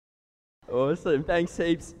Awesome. Thanks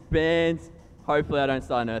heaps, bands. Hopefully I don't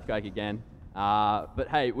start an earthquake again. But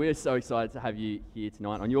hey, we're so excited to have you here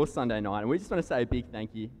tonight on your Sunday night. And we just want to say a big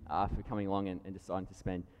thank you for coming along and deciding to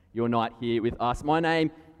spend your night here with us. My name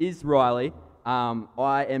is Riley.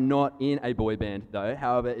 I am not in a boy band though.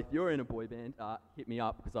 However, if you're in a boy band, hit me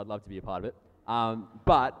up because I'd love to be a part of it.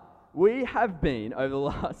 But we have been, over the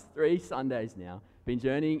last 3 Sundays now, been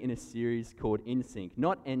journeying in a series called NSYNC.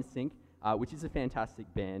 Not NSYNC, which is a fantastic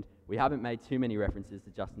band. We haven't made too many references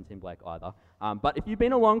to Justin Timberlake either. But if you've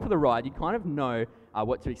been along for the ride, you kind of know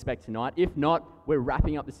what to expect tonight. If not, we're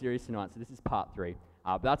wrapping up the series tonight, so this is part 3.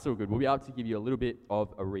 But that's all good. We'll be able to give you a little bit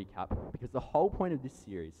of a recap because the whole point of this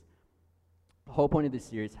series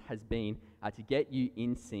has been to get you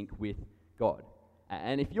in sync with God.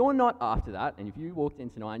 And if you're not after that, and if you walked in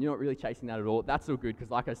tonight and you're not really chasing that at all, that's all good because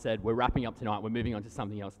like I said, we're wrapping up tonight. We're moving on to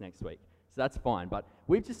something else next week. So that's fine, but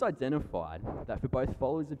we've just identified that for both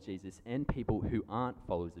followers of Jesus and people who aren't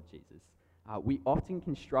followers of Jesus, we often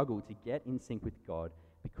can struggle to get in sync with God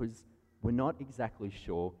because we're not exactly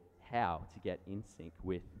sure how to get in sync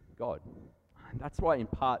with God. And that's why in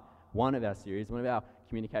part 1 of our series, one of our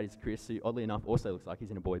communicators, Chris, who oddly enough also looks like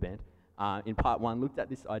he's in a boy band, in part 1 looked at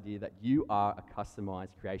this idea that you are a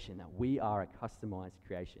customized creation, that we are a customized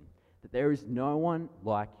creation, that there is no one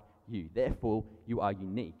like you, therefore you are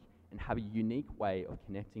unique and have a unique way of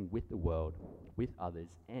connecting with the world, with others,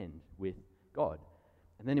 and with God.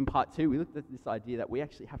 And then in part 2, we looked at this idea that we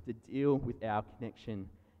actually have to deal with our connection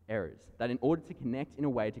errors, that in order to connect in a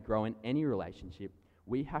way to grow in any relationship,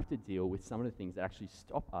 we have to deal with some of the things that actually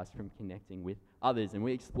stop us from connecting with others. And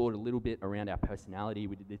we explored a little bit around our personality.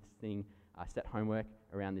 We did this thing, set homework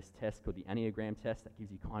around this test called the Enneagram test that gives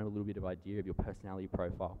you kind of a little bit of idea of your personality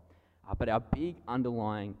profile. But our big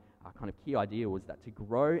underlying kind of key idea was that to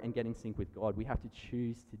grow and get in sync with God, we have to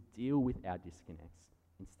choose to deal with our disconnects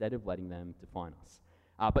instead of letting them define us.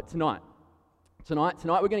 But tonight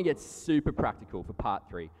we're going to get super practical for part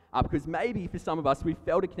 3, because maybe for some of us, we've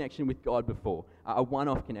felt a connection with God before, a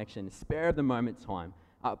one-off connection, a spare of the moment time.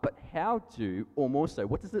 But how do, or more so,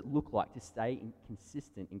 what does it look like to stay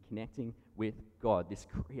consistent in connecting with God, this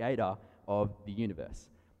creator of the universe?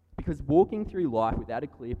 Because walking through life without a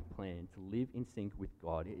clear plan to live in sync with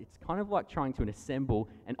God, it's kind of like trying to assemble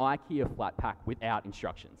an IKEA flat pack without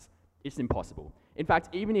instructions. It's impossible. In fact,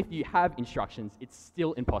 even if you have instructions, it's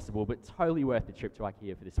still impossible, but totally worth the trip to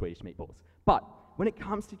IKEA for the Swedish meatballs. But when it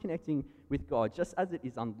comes to connecting with God, just as it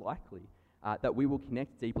is unlikely that we will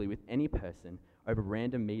connect deeply with any person over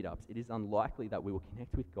random meetups, it is unlikely that we will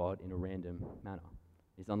connect with God in a random manner.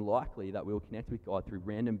 It is unlikely that we will connect with God through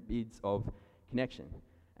random bids of connection.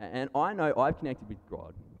 And I know I've connected with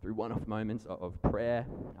God through one-off moments of prayer,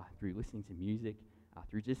 through listening to music,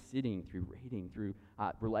 through just sitting, through reading, through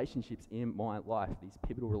relationships in my life, these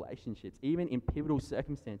pivotal relationships, even in pivotal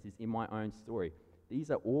circumstances in my own story. These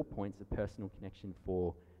are all points of personal connection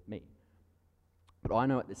for me. But I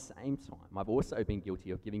know at the same time, I've also been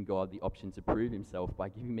guilty of giving God the option to prove himself by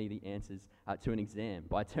giving me the answers to an exam,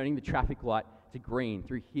 by turning the traffic light to green,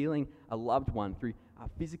 through healing a loved one, through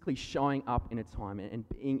physically showing up in a time and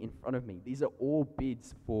being in front of me. These are all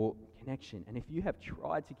bids for connection. And if you have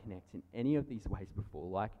tried to connect in any of these ways before,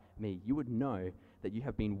 like me, you would know that you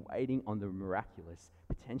have been waiting on the miraculous,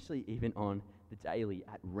 potentially even on the daily,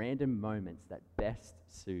 at random moments that best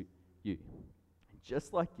suit you.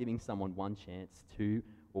 Just like giving someone 1 chance, 2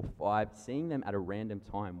 or 5, seeing them at a random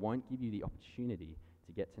time won't give you the opportunity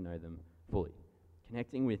to get to know them fully.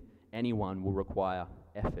 Connecting with anyone will require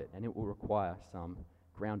effort and it will require some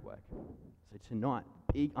groundwork. So tonight,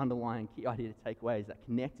 the big underlying key idea to take away is that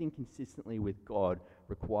connecting consistently with God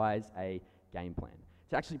requires a game plan.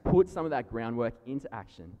 To actually put some of that groundwork into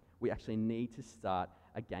action, we actually need to start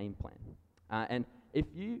a game plan. And if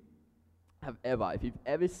you've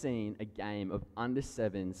ever seen a game of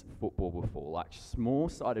under-7s football before, like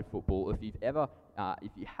small-sided football, if you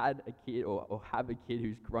had a kid or have a kid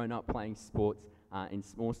who's grown up playing sports in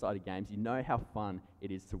small-sided games, you know how fun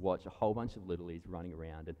it is to watch a whole bunch of littlies running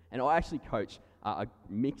around. And I actually coach a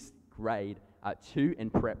mixed grade 2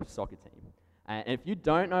 and prep soccer team. And if you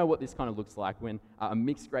don't know what this kind of looks like when a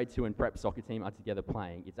mixed grade 2 and prep soccer team are together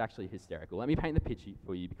playing, it's actually hysterical. Let me paint the picture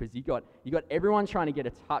for you, because you got everyone trying to get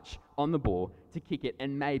a touch on the ball to kick it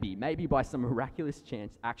and maybe by some miraculous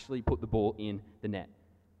chance actually put the ball in the net.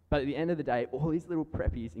 But at the end of the day, all these little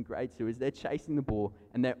preppies in grade 2, they're chasing the ball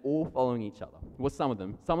and they're all following each other. Well, some of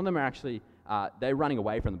them are actually, they're running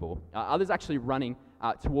away from the ball. Others actually running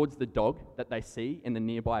towards the dog that they see in the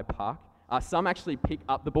nearby park. Some actually pick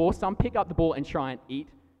up the ball. Some pick up the ball and try and eat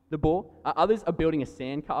the ball. Others are building a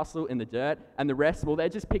sandcastle in the dirt. And the rest, well, they're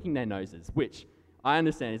just picking their noses, which I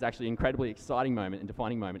understand is actually an incredibly exciting moment and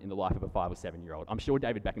defining moment in the life of a 5 or 7-year-old. I'm sure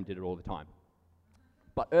David Beckham did it all the time.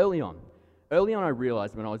 But early on I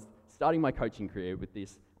realised when I was starting my coaching career with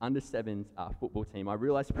this under-7s football team, I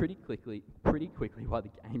realised pretty quickly why the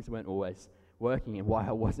games weren't always working and why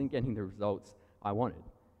I wasn't getting the results I wanted.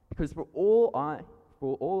 Because for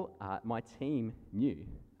all my team knew,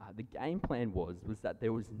 the game plan was that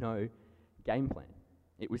there was no game plan.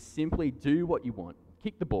 It was simply do what you want,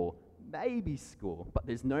 kick the ball, maybe score, but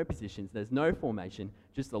there's no positions, there's no formation,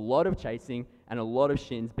 just a lot of chasing and a lot of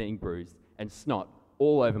shins being bruised and snot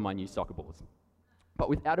all over my new soccer balls. But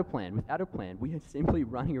without a plan, we are simply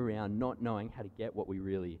running around not knowing how to get what we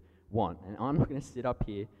really want. And I'm not going to sit up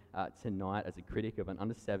here tonight as a critic of an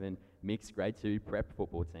under-7 mixed grade 2 prep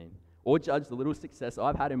football team, or judge the little success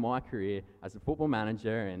I've had in my career as a football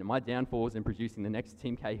manager and my downfalls in producing the next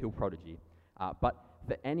Tim Cahill prodigy. But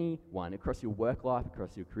for anyone across your work life,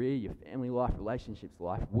 across your career, your family life, relationships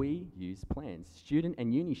life, we use plans. Student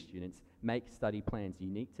and uni students make study plans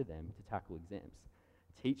unique to them to tackle exams.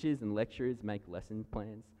 Teachers and lecturers make lesson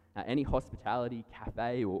plans. Any hospitality,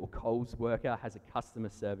 cafe, or Coles worker has a customer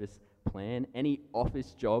service plan. Any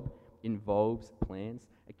office job involves plans.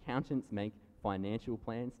 Accountants make financial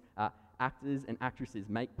plans. Actors and actresses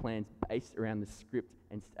make plans based around the script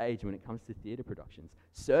and stage when it comes to theatre productions.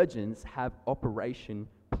 Surgeons have operation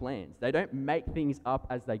plans. They don't make things up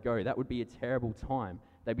as they go. That would be a terrible time.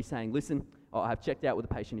 They'd be saying, listen, I have checked out what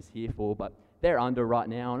the patient is here for, but they're under right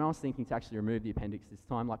now, and I was thinking to actually remove the appendix this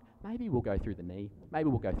time. Like, maybe we'll go through the knee.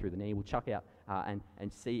 We'll chuck out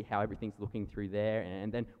and see how everything's looking through there,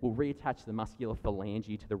 and then we'll reattach the muscular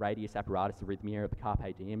phalange to the radius apparatus arrhythmia of the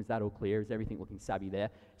carpe diem. Is that all clear? Is everything looking savvy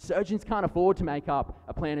there? Surgeons can't afford to make up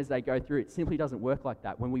a plan as they go through. It simply doesn't work like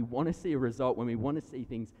that. When we want to see a result, when we want to see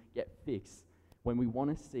things get fixed, when we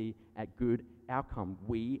want to see a good outcome,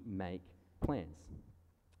 we make plans.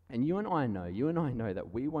 And you and I know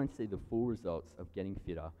that we won't see the full results of getting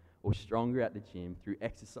fitter or stronger at the gym through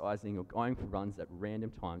exercising or going for runs at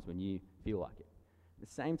random times when you feel like it. At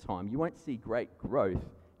the same time, you won't see great growth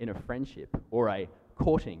in a friendship or a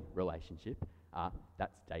courting relationship,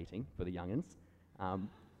 that's dating for the young'uns,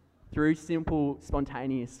 through simple,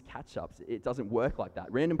 spontaneous catch-ups. It doesn't work like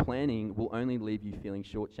that. Random planning will only leave you feeling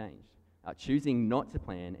shortchanged. Choosing not to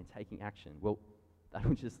plan and taking action, well, that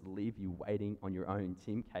will just leave you waiting on your own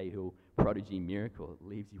Tim Cahill prodigy miracle. It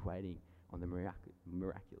leaves you waiting on the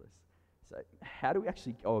miraculous. So how do we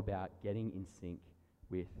actually go about getting in sync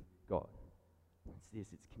with God?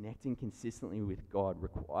 It's connecting consistently with God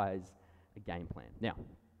requires a game plan. Now,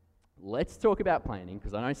 let's talk about planning,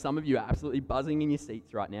 because I know some of you are absolutely buzzing in your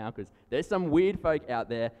seats right now, because there's some weird folk out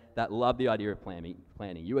there that love the idea of planning.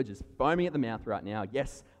 You are just foaming at the mouth right now.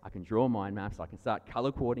 Yes, I can draw mind maps. I can start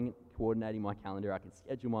color coordinating my calendar. I can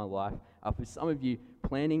schedule my life. For some of you,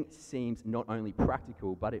 planning seems not only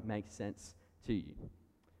practical, but it makes sense to you.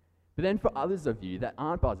 But then for others of you that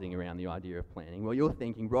aren't buzzing around the idea of planning, well, you're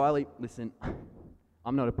thinking, Riley, listen,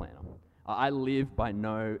 I'm not a planner. I live by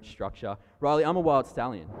no structure. Riley, I'm a wild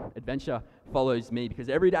stallion. Adventure follows me because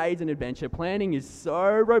every day is an adventure. Planning is so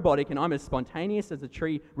robotic, and I'm as spontaneous as a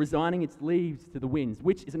tree resigning its leaves to the winds,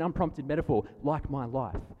 which is an unprompted metaphor like my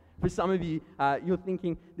life. For some of you, you're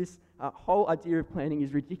thinking this whole idea of planning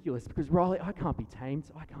is ridiculous because, Riley, I can't be tamed.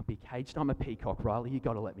 I can't be caged. I'm a peacock, Riley. You've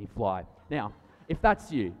got to let me fly. Now, if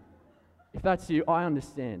that's you, I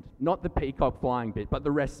understand. Not the peacock flying bit, but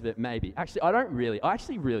the rest of it maybe. Actually, I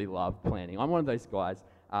actually really love planning. I'm one of those guys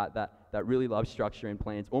that really loves structure and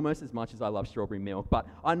plans almost as much as I love strawberry milk. But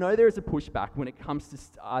I know there is a pushback when it comes to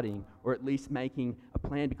starting or at least making a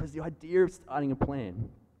plan, because the idea of starting a plan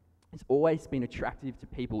has always been attractive to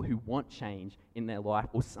people who want change in their life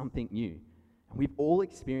or something new. And we've all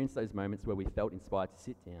experienced those moments where we felt inspired to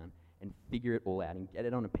sit down and figure it all out and get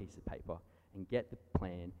it on a piece of paper and get the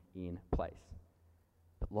plan in place.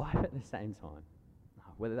 But life at the same time,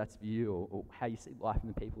 whether that's for you or how you see life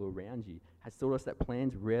and the people around you, has taught us that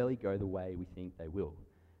plans rarely go the way we think they will.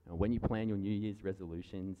 And when you plan your New Year's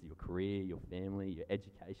resolutions, your career, your family, your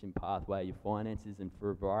education pathway, your finances, and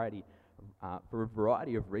for a variety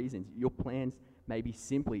of reasons, your plans maybe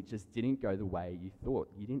simply just didn't go the way you thought.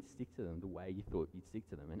 You didn't stick to them the way you thought you'd stick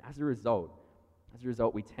to them. And as a result,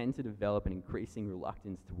 we tend to develop an increasing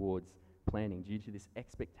reluctance towards planning due to this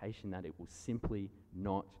expectation that it will simply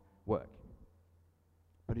not work.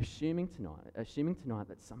 But assuming tonight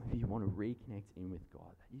that some of you want to reconnect in with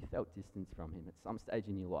God, that you felt distance from Him at some stage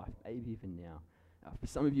in your life, maybe even now. For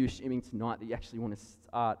some of you, assuming tonight that you actually want to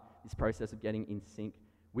start this process of getting in sync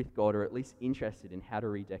with God, or at least interested in how to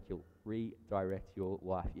redirect your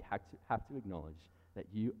life, you have to acknowledge that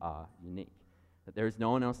you are unique. that there is no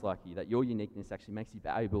one else like you, that your uniqueness actually makes you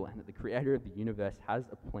valuable, and that the creator of the universe has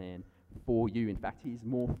a plan for you. In fact, he is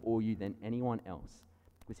more for you than anyone else,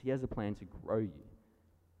 because he has a plan to grow you.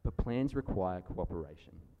 But plans require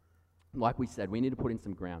cooperation. Like we said, we need to put in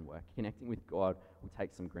some groundwork. Connecting with God will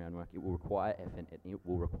take some groundwork. It will require effort, and it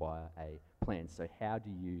will require a plan. So how do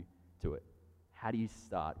you do it? How do you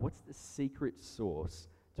start? What's the secret source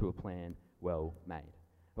to a plan well made?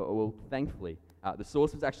 Well, thankfully, the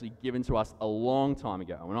source was actually given to us a long time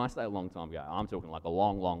ago. And when I say a long time ago, I'm talking like a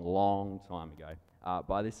long time ago,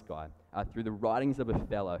 by this guy, through the writings of a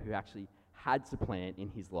fellow who actually had to plan in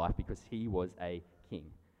his life because he was a king.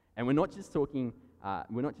 And we're not just looking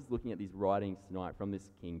at these writings tonight from this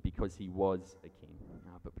king because he was a king,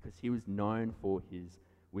 but because he was known for his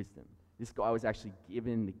wisdom. This guy was actually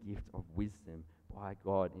given the gift of wisdom by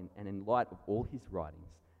God, and in light of all his writings,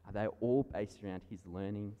 they're all based around his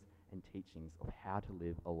learnings and teachings of how to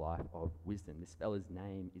live a life of wisdom. This fella's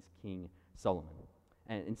name is King Solomon.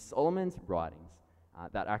 And in Solomon's writings,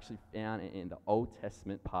 that are actually found in the Old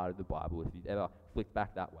Testament part of the Bible, if you've ever flicked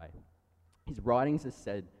back that way, his writings are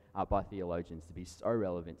said by theologians to be so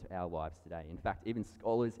relevant to our lives today. In fact, even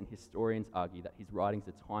scholars and historians argue that his writings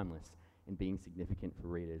are timeless in being significant for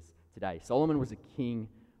readers today. Solomon was a king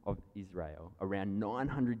of Israel around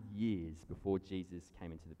 900 years before Jesus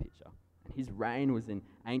came into the picture. And his reign was in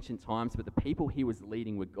ancient times, but the people he was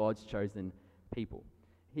leading were God's chosen people.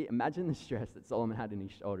 Imagine the stress that Solomon had in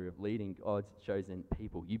his shoulder of leading God's chosen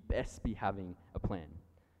people. You best be having a plan.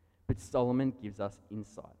 But Solomon gives us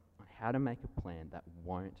insight on how to make a plan that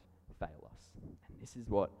won't fail us. And this is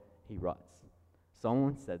what he writes.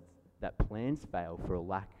 Solomon said that plans fail for a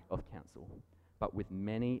lack of counsel, but with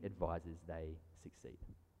many advisors they succeed.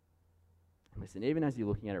 Listen, even as you're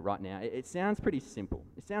looking at it right now, it sounds pretty simple.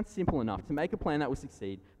 It sounds simple enough. To make a plan that will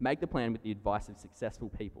succeed, make the plan with the advice of successful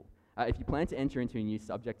people. If you plan to enter into a new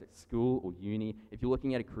subject at school or uni, if you're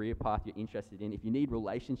looking at a career path you're interested in, if you need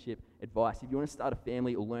relationship advice, if you want to start a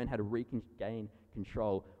family or learn how to regain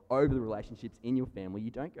control over the relationships in your family, you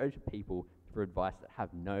don't go to people for advice that have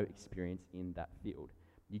no experience in that field.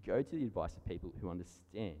 You go to the advice of people who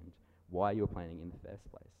understand why you're planning in the first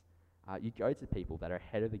place. You go to people that are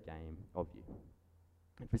ahead of the game of you.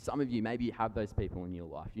 And for some of you, maybe you have those people in your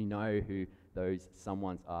life. You know who those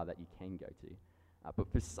someones are that you can go to.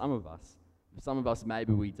 But for some of us,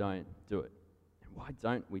 maybe we don't do it. And why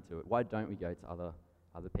don't we do it? Why don't we go to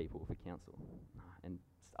other people for counsel? And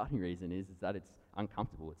starting reason is that it's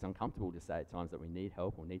uncomfortable. It's uncomfortable to say at times that we need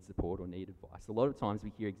help or need support or need advice. A lot of times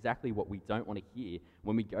we hear exactly what we don't want to hear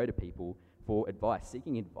when we go to people for advice.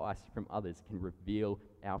 Seeking advice from others can reveal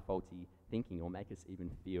our faulty thinking or make us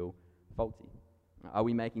even feel faulty. Are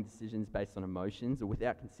we making decisions based on emotions or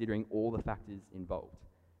without considering all the factors involved?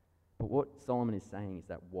 But what Solomon is saying is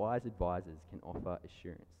that wise advisors can offer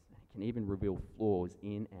assurance and can even reveal flaws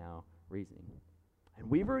in our reasoning. And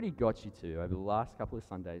we've already got you to, over the last couple of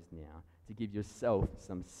Sundays now, to give yourself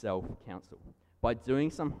some self-counsel by doing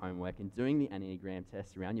some homework and doing the Enneagram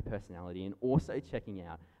test around your personality, and also checking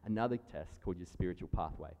out another test called your spiritual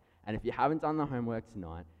pathway. And if you haven't done the homework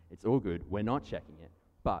tonight, it's all good. We're not checking it.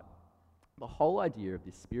 But the whole idea of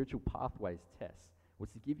this spiritual pathways test was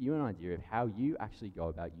to give you an idea of how you actually go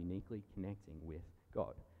about uniquely connecting with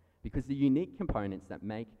God. Because the unique components that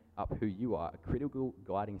make up who you are critical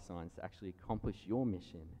guiding signs to actually accomplish your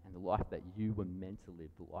mission and the life that you were meant to live,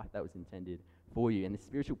 the life that was intended for you. And the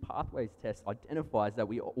spiritual pathways test identifies that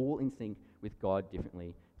we are all in sync with God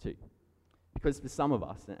differently too. Because for some of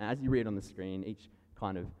us, and as you read on the screen, each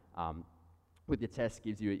kind of with your test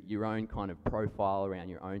gives you your own kind of profile around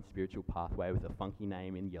your own spiritual pathway with a funky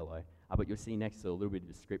name in yellow. But you'll see next to a little bit of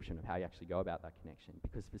description of how you actually go about that connection.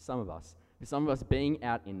 Because for some of us, being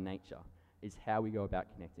out in nature is how we go about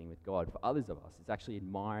connecting with God. For others of us, it's actually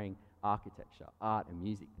admiring architecture, art and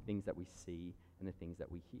music, the things that we see and the things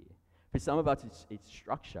that we hear. For some of us, it's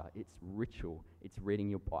structure, it's ritual, it's reading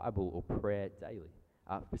your Bible or prayer daily.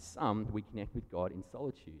 For some, we connect with God in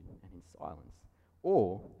solitude and in silence.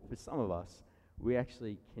 Or, for some of us, we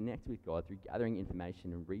actually connect with God through gathering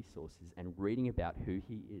information and resources and reading about who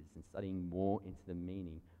He is and studying more into the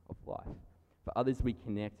meaning of life. For others, we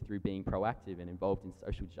connect through being proactive and involved in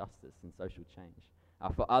social justice and social change.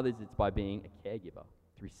 For others, it's by being a caregiver,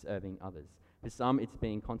 through serving others. For some, it's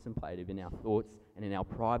being contemplative in our thoughts and in our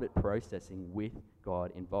private processing with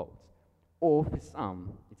God involved. Or for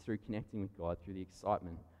some, it's through connecting with God through the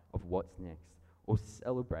excitement of what's next, or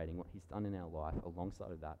celebrating what He's done in our life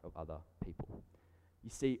alongside of that of other people. You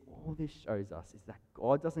see, all this shows us is that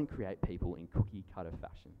God doesn't create people in cookie-cutter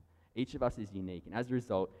fashion. Each of us is unique, and as a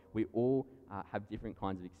result, we all have different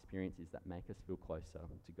kinds of experiences that make us feel closer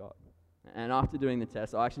to God. And after doing the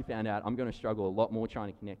test, I actually found out I'm going to struggle a lot more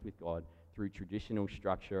trying to connect with God through traditional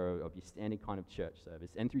structure of your standard kind of church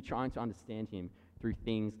service, and through trying to understand Him through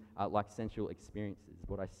things like sensual experiences,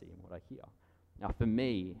 what I see and what I hear. Now, for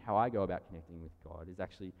me, how I go about connecting with God is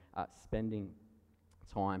actually spending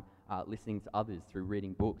time listening to others, through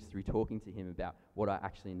reading books, through talking to Him about what I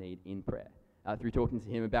actually need in prayer, through talking to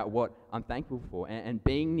Him about what I'm thankful for, and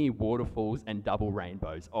being near waterfalls and double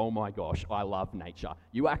rainbows. Oh my gosh, I love nature.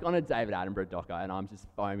 You whack on a David Attenborough docker and I'm just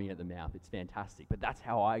foaming at the mouth. It's fantastic. But that's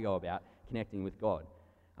how I go about connecting with God.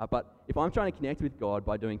 But if I'm trying to connect with God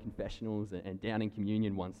by doing confessionals and down in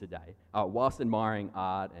communion once a day, whilst admiring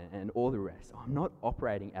art and all the rest, I'm not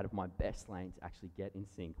operating out of my best lane to actually get in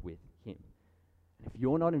sync with Him. And if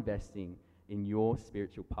you're not investing in your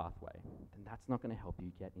spiritual pathway, then that's not going to help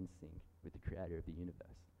you get in sync with the Creator of the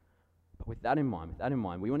universe. But with that in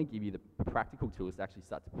mind, we want to give you the practical tools to actually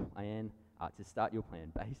start to start your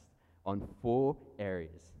plan based on 4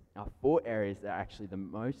 areas. Now, 4 areas that are actually the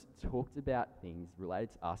most talked about things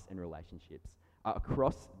related to us and relationships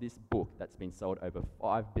across this book that's been sold over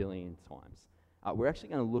 5 billion times. We're actually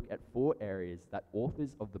going to look at 4 areas that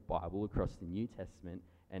authors of the Bible across the New Testament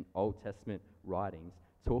and Old Testament writings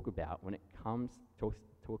talk about the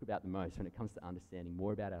most when it comes to understanding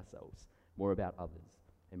more about ourselves, more about others,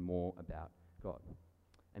 and more about God.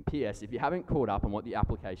 And P.S., if you haven't caught up on what the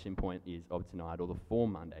application point is of tonight, or the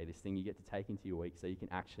Form Monday, this thing you get to take into your week so you can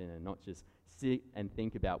action and not just sit and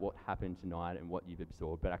think about what happened tonight and what you've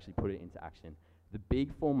absorbed, but actually put it into action. The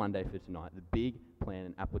big Form Monday for tonight, the big plan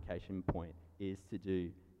and application point is to do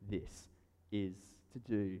this. There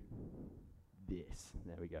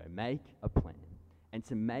we go. Make a plan. And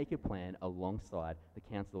to make a plan alongside the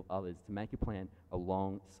counsel of others, to make a plan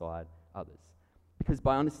alongside others. Because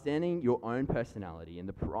by understanding your own personality and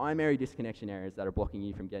the primary disconnection areas that are blocking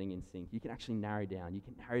you from getting in sync, you can actually narrow down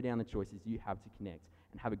the choices you have to connect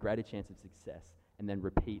and have a greater chance of success, and then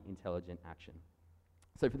repeat intelligent action.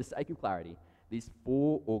 So for the sake of clarity, these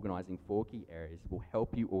 4 key areas will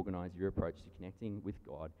help you organize your approach to connecting with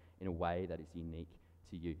God in a way that is unique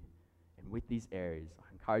to you. And with these areas,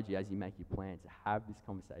 I encourage you, as you make your plan, to have this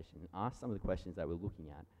conversation and ask some of the questions that we're looking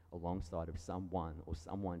at alongside of someone or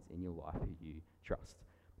someone's in your life who you trust.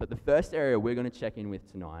 But the first area we're going to check in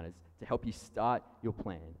with tonight is to help you start your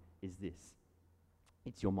plan is this.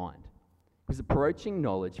 It's your mind. Because approaching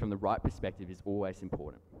knowledge from the right perspective is always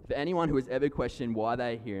important. For anyone who has ever questioned why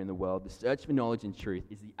they're here in the world, the search for knowledge and truth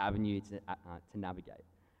is the avenue to navigate.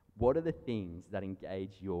 What are the things that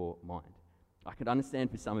engage your mind? I can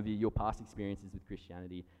understand for some of you, your past experiences with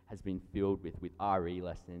Christianity has been filled with RE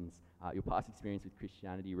lessons. Your past experience with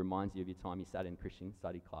Christianity reminds you of your time you sat in Christian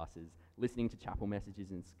study classes, listening to chapel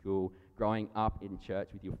messages in school, growing up in church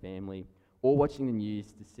with your family, or watching the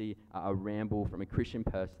news to see a ramble from a Christian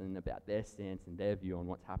person about their stance and their view on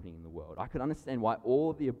what's happening in the world. I could understand why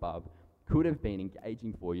all of the above could have been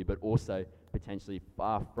engaging for you, but also potentially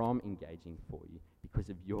far from engaging for you because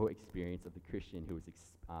of your experience of the Christian who was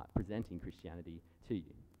presenting Christianity to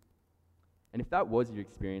you. And if that was your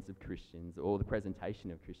experience of Christians, or the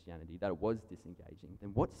presentation of Christianity, that it was disengaging,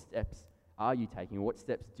 then what steps are you taking? What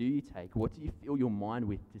steps do you take? What do you fill your mind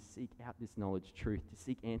with to seek out this knowledge, truth, to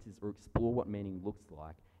seek answers, or explore what meaning looks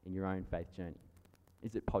like in your own faith journey?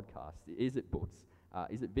 Is it podcasts? Is it books?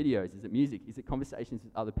 Is it videos? Is it music? Is it conversations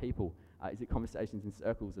with other people? Is it conversations in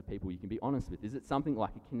circles of people you can be honest with? Is it something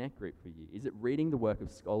like a connect group for you? Is it reading the work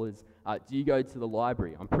of scholars? Do you go to the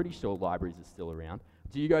library? I'm pretty sure libraries are still around.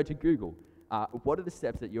 Do you go to Google? What are the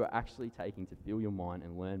steps that you're actually taking to fill your mind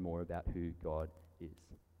and learn more about who God is?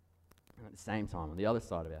 And at the same time, on the other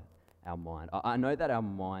side of our mind, I know that our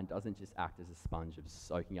mind doesn't just act as a sponge of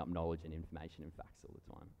soaking up knowledge and information and facts all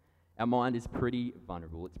the time. Our mind is pretty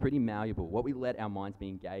vulnerable. It's pretty malleable. What we let our minds be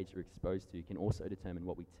engaged or exposed to can also determine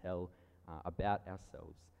what we tell about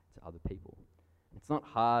ourselves to other people. It's not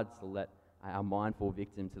hard to let our mind fall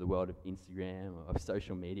victim to the world of Instagram or of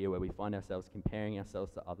social media, where we find ourselves comparing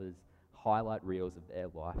ourselves to others' highlight reels of their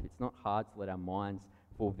life. It's not hard to let our minds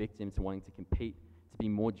fall victim to wanting to compete, to be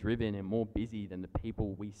more driven and more busy than the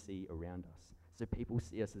people we see around us. So people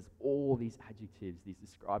see us as all these adjectives, these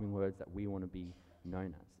describing words that we want to be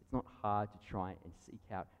known as. It's not hard to try and seek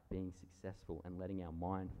out being successful and letting our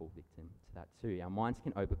mind fall victim to that too. Our minds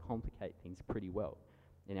can overcomplicate things pretty well.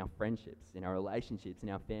 In our friendships, in our relationships, in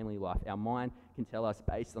our family life, our mind can tell us,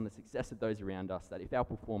 based on the success of those around us, that if our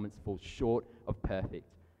performance falls short of perfect,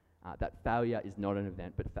 that failure is not an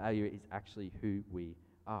event, but failure is actually who we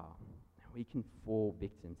are. And we can fall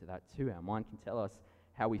victim to that too. Our mind can tell us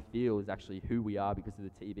how we feel is actually who we are because of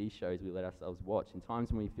the TV shows we let ourselves watch. In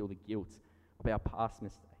times when we feel the guilt of our past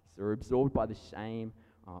mistakes, or absorbed by the shame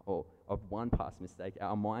or of one past mistake,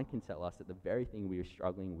 our mind can tell us that the very thing we are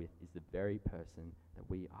struggling with is the very person that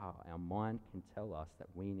we are. Our mind can tell us that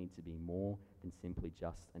we need to be more than simply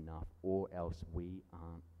just enough, or else we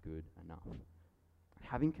aren't good enough.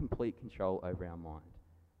 Having complete control over our mind,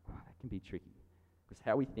 that can be tricky, because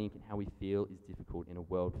how we think and how we feel is difficult in a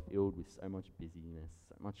world filled with so much busyness,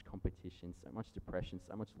 so much competition, so much depression,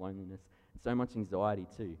 so much loneliness, and so much anxiety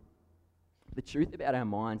too. The truth about our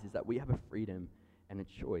minds is that we have a freedom and a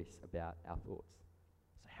choice about our thoughts.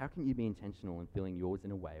 So how can you be intentional in filling yours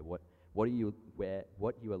in a way? What you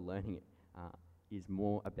are learning is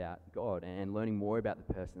more about God and learning more about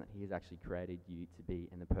the person that He has actually created you to be,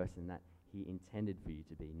 and the person that He intended for you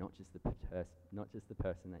to be, not just the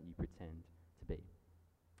person that you pretend to be.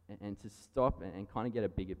 And to stop and kind of get a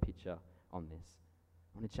bigger picture on this,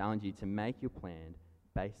 I want to challenge you to make your plan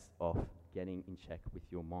based off getting in check with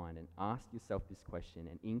your mind, and ask yourself this question,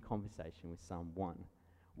 and in conversation with someone,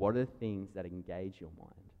 what are the things that engage your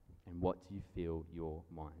mind, and what do you fill your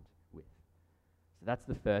mind with? So that's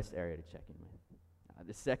the first area to check in with.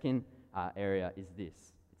 The second area is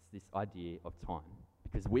this. It's this idea of time.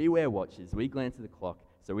 Because we wear watches, we glance at the clock,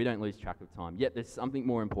 so we don't lose track of time. Yet there's something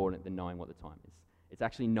more important than knowing what the time is. It's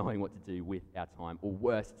actually knowing what to do with our time, or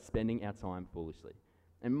worse, spending our time foolishly.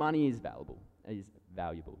 And money is valuable.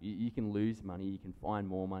 You can lose money, you can find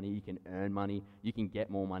more money, you can earn money, you can get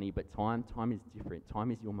more money, but time is different.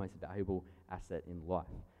 Time is your most valuable asset in life.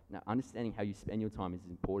 Now, understanding how you spend your time is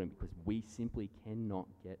important, because we simply cannot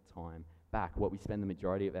get time back. What we spend the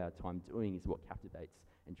majority of our time doing is what captivates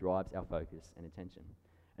and drives our focus and attention.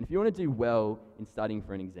 And if you want to do well in studying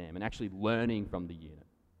for an exam and actually learning from the unit,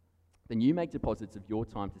 then you make deposits of your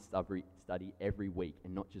time to study every week,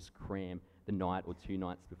 and not just cram the night or 2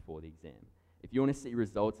 nights before the exam. If you want to see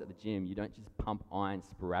results at the gym, you don't just pump iron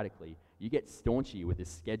sporadically. You get staunchy with a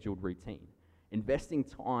scheduled routine. Investing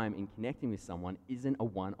time in connecting with someone isn't a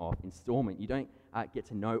one-off installment. You don't get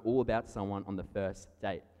to know all about someone on the first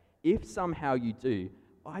date. If somehow you do,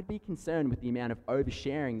 I'd be concerned with the amount of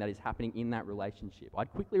oversharing that is happening in that relationship.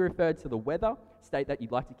 I'd quickly refer to the weather, state that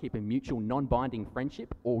you'd like to keep a mutual non-binding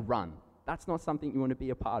friendship, or run. That's not something you want to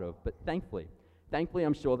be a part of. But thankfully,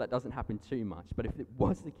 I'm sure that doesn't happen too much. But if it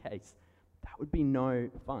was the case, that would be no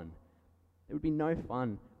fun. It would be no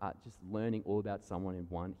fun just learning all about someone in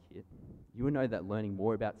one hit. You would know that learning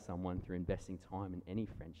more about someone through investing time in any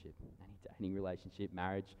friendship, any dating relationship,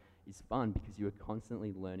 marriage, is fun, because you are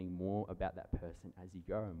constantly learning more about that person as you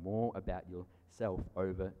go, and more about yourself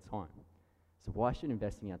over time. So why should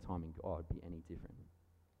investing our time in God be any different?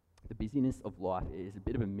 The busyness of life is a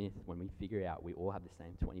bit of a myth when we figure out we all have the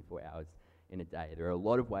same 24 hours in a day. There are a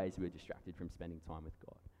lot of ways we are distracted from spending time with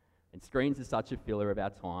God. And screens are such a filler of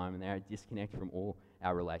our time, and they're a disconnect from all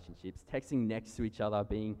our relationships. Texting next to each other,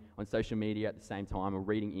 being on social media at the same time, or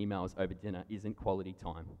reading emails over dinner isn't quality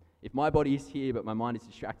time. If my body is here, but my mind is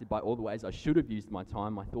distracted by all the ways I should have used my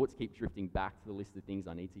time, my thoughts keep drifting back to the list of things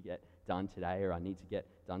I need to get done today, or I need to get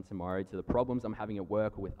done tomorrow, to the problems I'm having at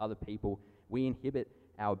work or with other people. We inhibit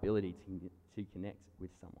our ability to connect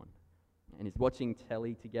with someone. And is watching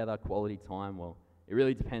telly together quality time? Well, it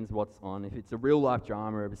really depends what's on. If it's a real-life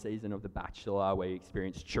drama of a season of The Bachelor where you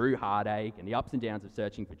experience true heartache and the ups and downs of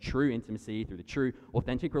searching for true intimacy through the true,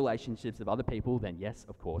 authentic relationships of other people, then yes,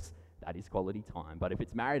 of course, that is quality time. But if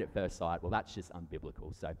it's Married at First Sight, well, that's just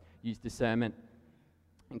unbiblical. So use discernment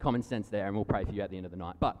and common sense there, and we'll pray for you at the end of the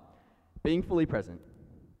night. But being fully present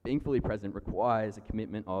requires a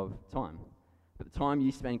commitment of time. But the time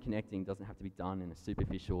you spend connecting doesn't have to be done in a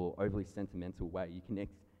superficial, overly sentimental way.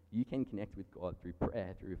 You can connect with God through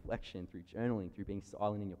prayer, through reflection, through journaling, through being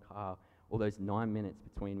silent in your car, all those 9 minutes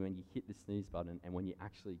between when you hit the snooze button and when you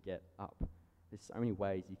actually get up. There's so many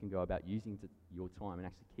ways you can go about using your time and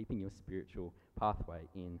actually keeping your spiritual pathway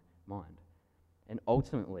in mind. And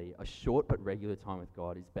ultimately, a short but regular time with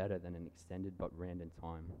God is better than an extended but random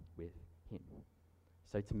time with Him.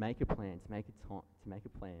 So to make a plan, to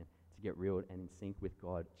get real and in sync with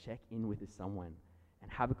God, check in with someone and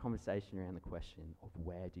have a conversation around the question of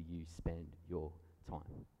where do you spend your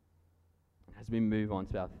time. And as we move on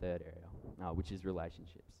to our third area, which is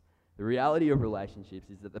relationships. The reality of relationships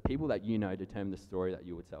is that the people that you know determine the story that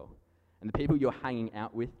you will tell. And the people you're hanging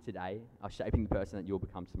out with today are shaping the person that you'll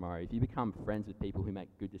become tomorrow. If you become friends with people who make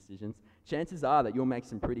good decisions, chances are that you'll make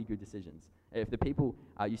some pretty good decisions. If the people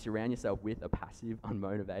you surround yourself with are passive,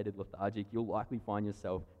 unmotivated, lethargic, you'll likely find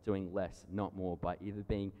yourself doing less, not more, by either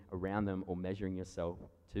being around them or measuring yourself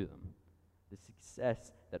to them. The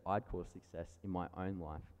success that I'd call success in my own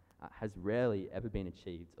life has rarely ever been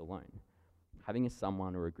achieved alone. Having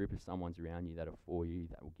someone or a group of someones around you that are for you,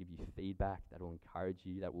 that will give you feedback, that will encourage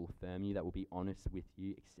you, that will affirm you, that will be honest with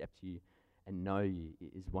you, accept you, and know you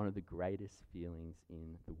is one of the greatest feelings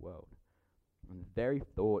in the world. And the very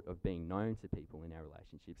thought of being known to people in our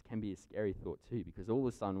relationships can be a scary thought too, because all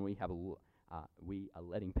of a sudden we are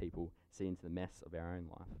letting people see into the mess of our own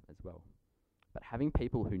life as well. But having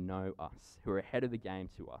people who know us, who are ahead of the game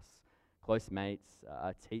to us, close mates,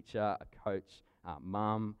 a teacher, a coach,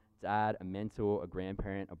 mum, dad, a mentor, a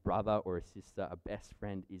grandparent, a brother or a sister, a best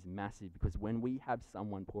friend is massive, because when we have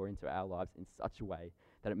someone pour into our lives in such a way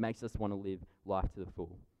that it makes us want to live life to the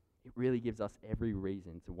full, it really gives us every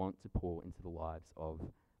reason to want to pour into the lives of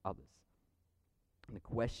others. And the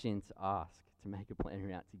question to ask, to make a plan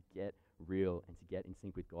around, to get real and to get in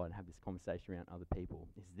sync with God and have this conversation around other people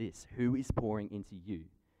is this: who is pouring into you,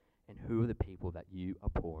 and who are the people that you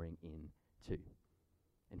are pouring into?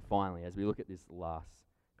 And finally, as we look at this last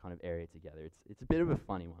kind of area together, it's a bit of a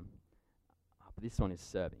funny one, but this one is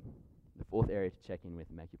serving. The fourth area to check in with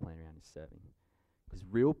and make your plan around is serving. Because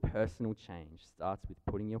real personal change starts with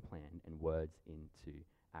putting your plan and words into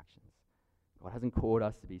actions. God hasn't called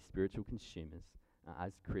us to be spiritual consumers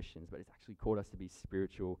as Christians, but He's actually called us to be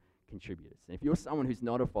spiritual contributors. And if you're someone who's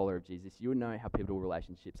not a follower of Jesus, you'll know how pivotal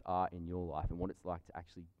relationships are in your life and what it's like to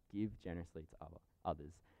actually give generously to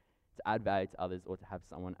others, to add value to others, or to have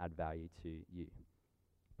someone add value to you.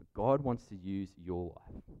 But God wants to use your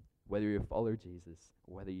life, whether you're a follower of Jesus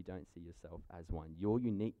or whether you don't see yourself as one. Your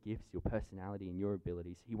unique gifts, your personality, and your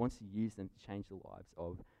abilities, He wants to use them to change the lives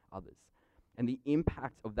of others. And the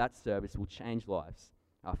impact of that service will change lives.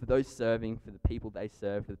 For those serving, for the people they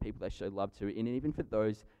serve, for the people they show love to, and even for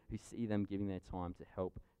those who see them giving their time to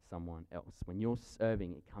help someone else. When you're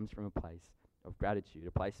serving, it comes from a place of gratitude,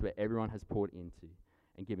 a place where everyone has poured into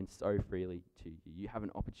and given so freely to you. You have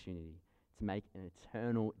an opportunity to make an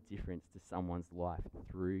eternal difference to someone's life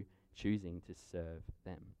through choosing to serve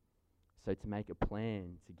them. So to make a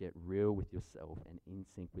plan to get real with yourself and in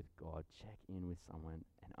sync with God, check in with someone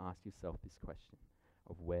and ask yourself this question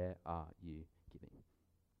of: where are you giving?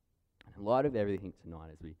 And in light of everything tonight,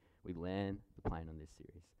 as we land the plane on this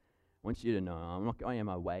series, I want you to know I'm not going on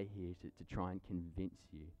my way here to try and convince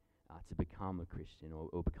you to become a Christian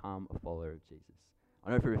or become a follower of Jesus. I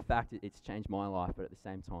know for a fact it's changed my life, but at the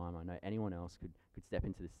same time, I know anyone else could step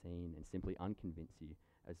into the scene and simply unconvince you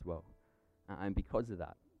as well. And because of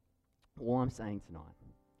that, all I'm saying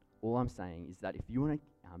is that if you want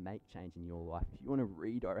to make change in your life, if you want to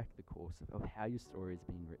redirect the course of how your story has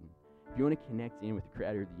been written, if you want to connect in with the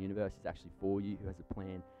creator of the universe who's actually for you, who has a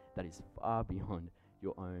plan that is far beyond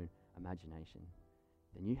your own imagination,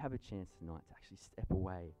 then you have a chance tonight to actually step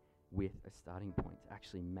away with a starting point, to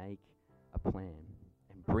actually make a plan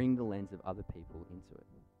and bring the lens of other people into it.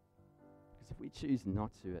 Because if we choose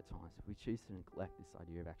not to at times, if we choose to neglect this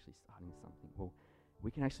idea of actually starting something, well,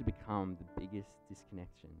 we can actually become the biggest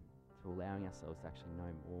disconnection to allowing ourselves to actually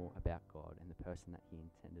know more about God and the person that He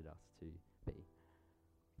intended us to be.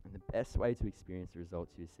 And the best way to experience the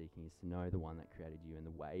results you're seeking is to know the one that created you and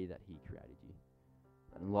the way that He created you.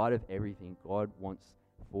 But in light of everything God wants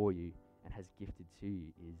for you and has gifted to you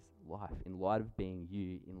is life. In light of being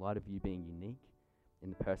you, in light of you being unique, in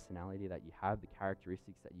the personality that you have, the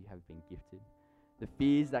characteristics that you have been gifted, the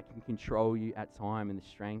fears that can control you at time, and the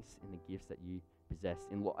strengths and the gifts that you possess,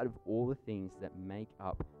 in light of all the things that make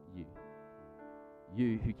up you.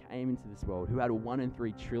 You who came into this world, who had a 1 in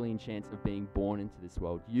 3 trillion chance of being born into this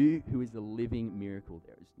world. You who is a living miracle.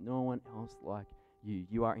 There is no one else like you.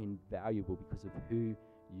 You are invaluable because of who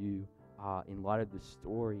you are, in light of the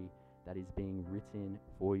story that is being written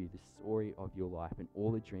for you, the story of your life and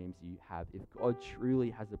all the dreams you have. If God truly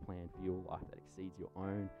has a plan for your life that exceeds your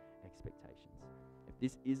own expectations, if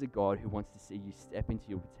this is a God who wants to see you step into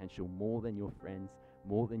your potential more than your friends,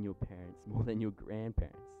 more than your parents, more than your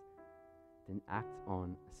grandparents, then act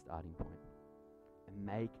on a starting point and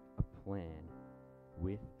make a plan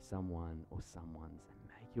with someone or someone's, and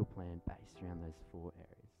make your plan based around those 4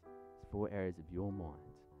 areas. Those 4 areas of your mind,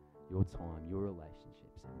 your time, your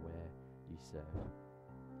relationships, and where you serve.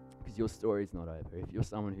 Because your story is not over. If you're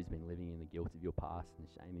someone who's been living in the guilt of your past and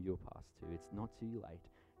the shame of your past too, it's not too late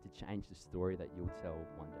to change the story that you'll tell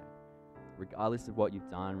one day. Regardless of what you've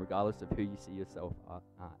done, regardless of who you see yourself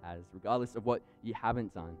as, regardless of what you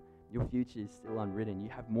haven't done, your future is still unwritten. You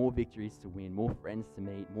have more victories to win, more friends to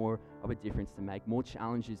meet, more of a difference to make, more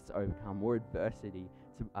challenges to overcome, more adversity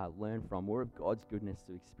to learn from, more of God's goodness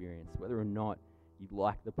to experience. Whether or not you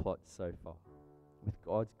like the plot so far, with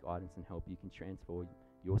God's guidance and help, you can transform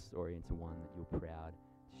your story into one that you're proud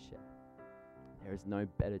to share. There is no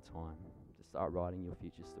better time to start writing your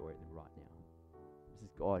future story than right now. This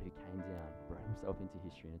is God who came down, brought himself into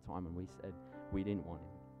history in a time when we said we didn't want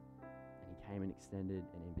him. And he came and extended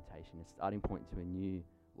an invitation, a starting point to a new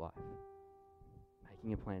life.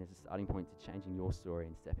 Making a plan is a starting point to changing your story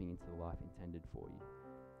and stepping into the life intended for you.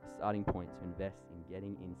 A starting point to invest in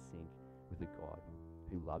getting in sync with a God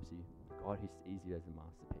who loves you, a God who sees you as a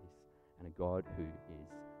masterpiece, and a God who is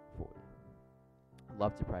for you. I'd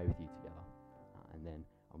love to pray with you together, and then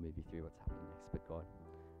I'll move you through what's happening next. But God,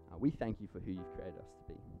 we thank you for who you've created us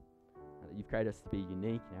to be. That you've created us to be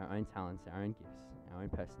unique in our own talents, our own gifts, our own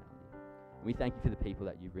personality. And we thank you for the people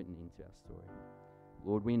that you've written into our story.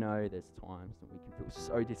 Lord, we know there's times that we can feel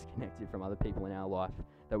so disconnected from other people in our life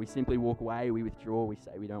that we simply walk away, we withdraw, we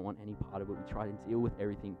say we don't want any part of it, we try to deal with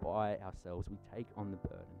everything by ourselves, we take on the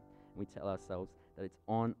burden, and we tell ourselves that it's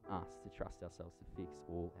on us to trust ourselves to fix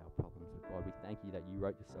all our problems. But God, we thank you that you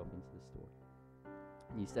wrote yourself into the story.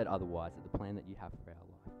 And you said otherwise, that the plan that you have for our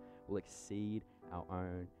life will exceed our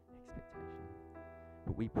own expectation.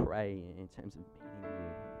 But we pray in terms of meeting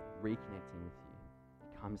you, reconnecting with you,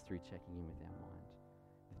 it comes through checking in with our mind.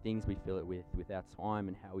 The things we fill it with our time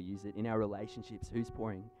and how we use it in our relationships, who's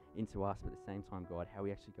pouring into us, but at the same time, God, how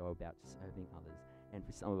we actually go about serving others. And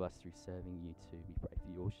for some of us, through serving you too, we pray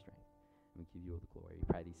for your strength and we give you all the glory. We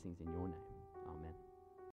pray these things in your name. Amen.